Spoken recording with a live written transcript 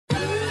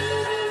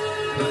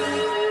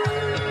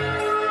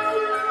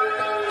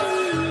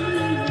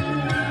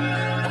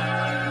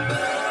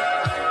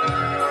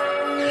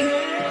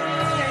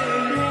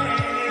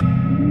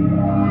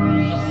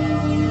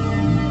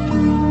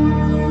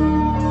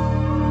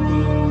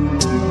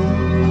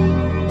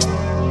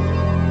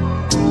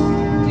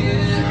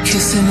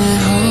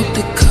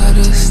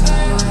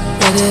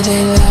whether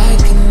they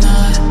like it or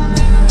not.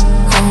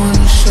 I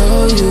wanna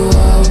show you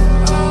off,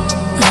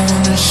 I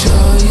wanna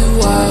show you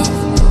off.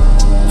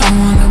 I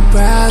wanna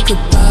brag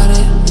about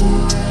it,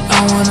 I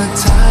wanna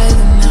tie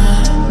the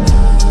knot.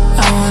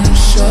 I wanna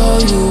show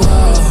you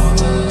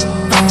off,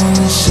 I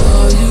wanna show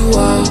you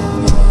off.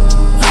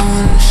 I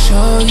wanna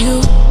show you,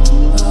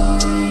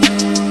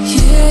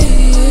 yeah,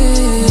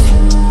 yeah.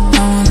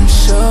 I wanna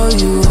show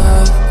you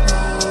off,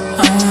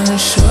 I wanna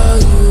show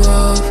you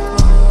off.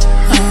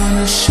 I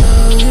wanna show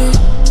you,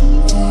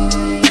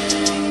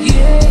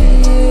 yeah,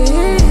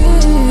 yeah.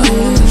 I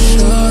wanna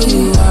show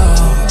you off,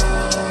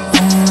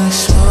 I wanna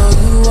show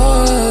you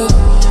off.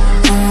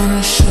 I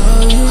wanna show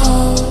you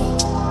off.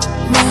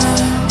 My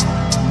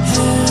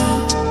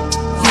hand,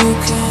 you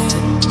can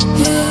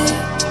hit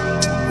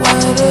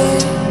what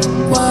it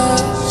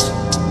was,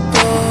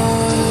 boy.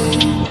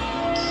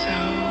 So,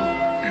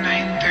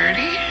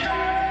 9:30?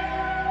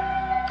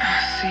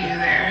 I'll see you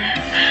there.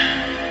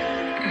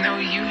 No,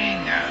 you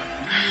hang up.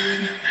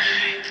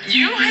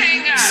 You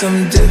hang up!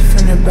 Something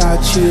different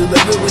about you.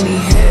 Love it when you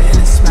hit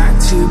and it smack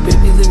too.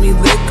 Baby, let me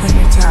lick on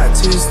your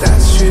tattoos.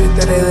 That's true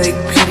that I like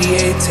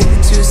PDA. Take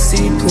it to a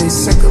city place,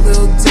 suck a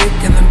little dick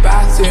in the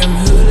bathroom.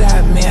 Who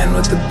that man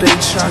with the big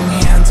strong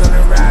hands on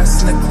her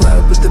ass in the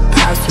club with the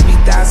pass? Baby,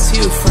 that's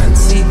you. Front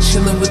seat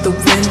chilling with the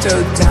window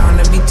down.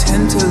 I be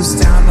 10 toes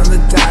down on the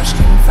dash,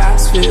 getting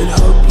fast food.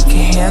 Hope you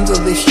can handle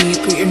the heat.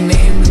 Put your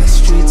name in the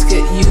streets.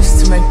 Get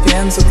used to my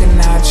fans looking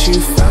at you.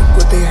 Fuck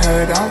what they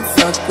heard. I don't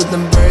fuck with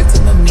them birds.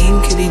 I'm a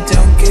mean kitty.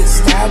 Don't get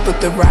stabbed with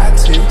the rat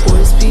too.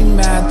 Boys be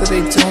mad that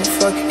I don't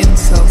fuck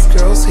incels.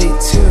 Girls hate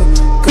too.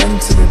 Gun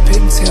to the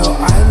pigtail.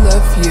 I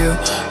love you.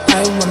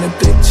 I want a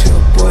big chill.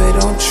 Boy,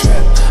 don't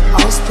trip.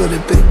 I'll split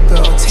a big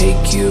bill.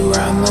 Take you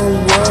around the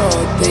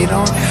world. They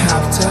don't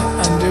have to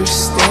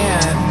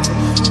understand.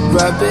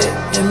 Rub it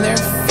in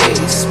their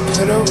face.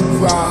 Put a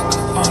rock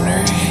on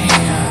her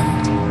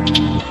hand.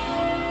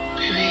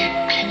 Baby,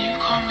 can you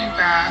call me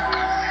back?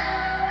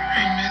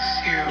 I miss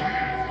you.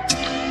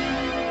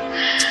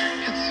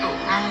 It's so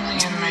lonely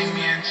in my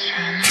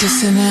mansion.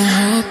 Kissing and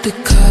hope it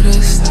cut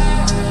us,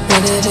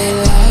 whether they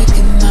like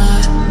it or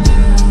not.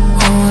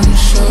 I wanna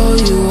show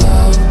you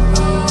off,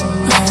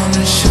 I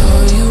wanna show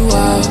you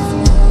off.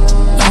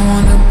 I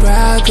wanna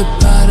brag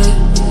about it,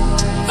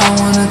 I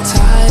wanna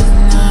tie the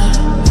knot.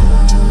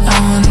 I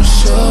wanna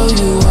show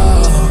you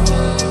off,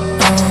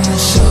 I wanna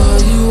show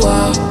you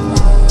off.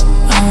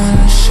 I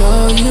wanna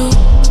show you,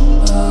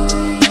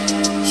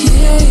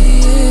 yeah,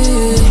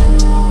 yeah.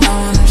 I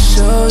wanna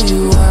show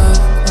you off,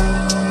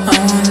 I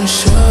wanna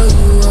show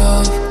you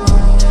off.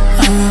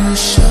 I wanna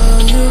show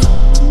you,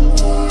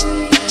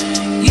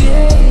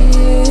 yeah,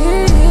 yeah.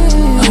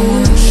 I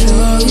wanna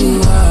show you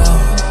off,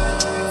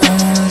 I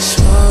wanna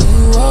show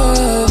you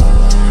off.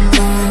 I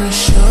wanna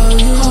show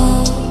you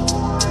off.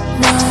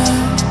 My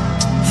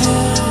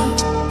hand,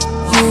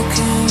 you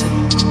can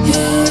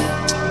hit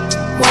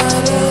what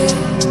it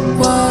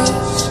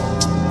was,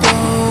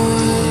 boy.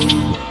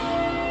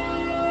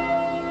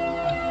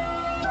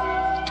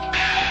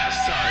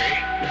 Sorry.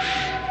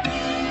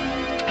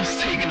 I was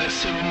taking a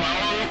sip of my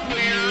own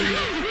beer.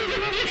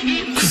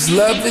 Cause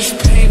love is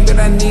pain, but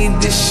I need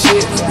this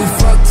shit. We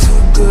fuck too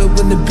good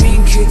when the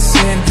beat kicks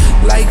in.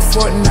 Like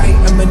Fortnite,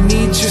 I'ma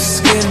need your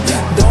skin.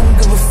 Don't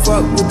give a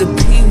fuck with the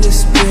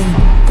penis spin.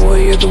 Boy,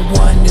 you're the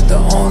one, you're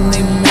the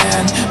only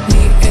man.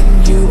 Me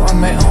and you are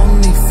my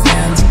only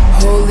fans.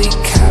 Holy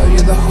cow,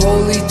 you're the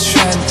holy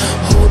trend.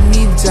 Hold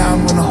me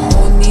down when I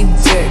hold me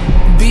dick.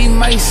 Be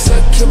my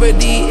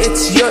security,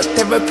 it's your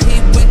therapy.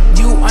 With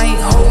you, I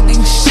ain't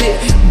holding shit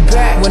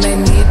back. When I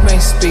need my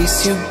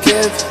space, you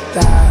give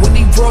that. When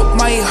he broke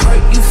my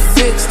heart, you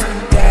fixed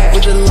that.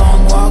 With a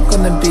long walk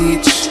on the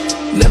beach.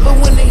 Love it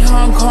when they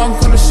honk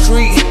on the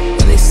street.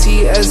 When they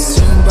see us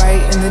zoom by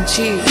in the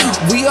Jeep.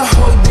 We a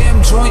whole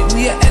damn joint,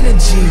 we a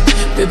energy.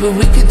 Baby,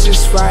 we could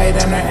just ride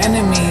on our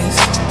enemies.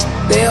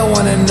 They all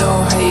wanna know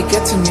how you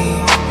get to me.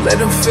 Let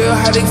them feel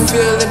how they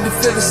feel, let me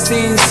feel the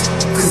stings.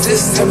 Cause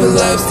this type of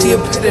love's the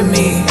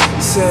epitome.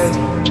 Said,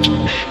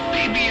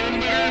 Baby, you're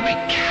literally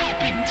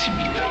capping to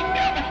me right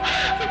now.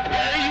 Like,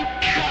 why are you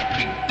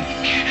capping?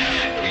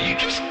 You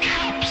just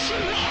cap so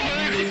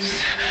hard.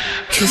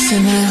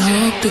 kissing and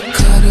hope it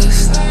cut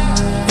us,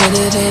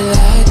 whether they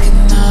like it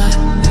or not.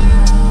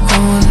 I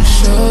wanna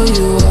show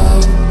you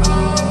off,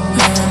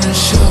 I wanna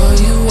show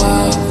you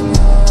off.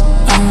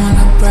 I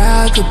wanna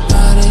brag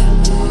about it,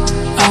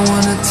 I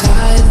wanna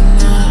tie the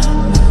knot.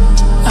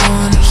 I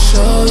wanna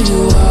show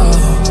you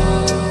off,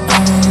 I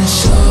wanna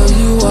show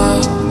you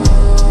off.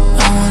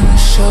 I wanna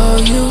show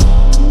you,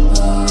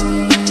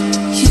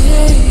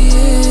 yeah,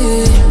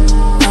 yeah.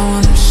 I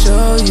wanna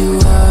show you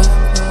off,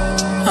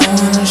 I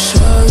wanna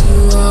show you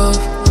off.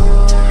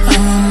 I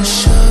wanna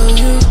show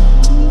you,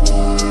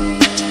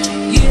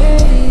 yeah,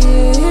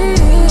 yeah.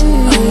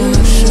 I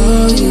wanna show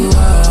you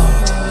off,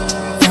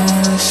 I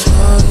wanna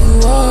show you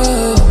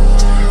off.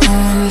 I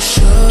wanna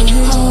show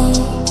you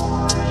off.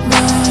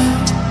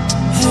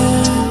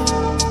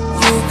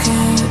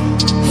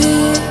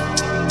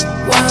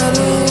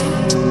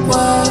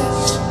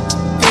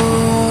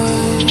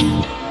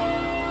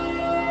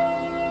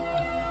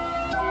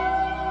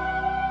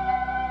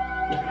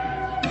 Yeah.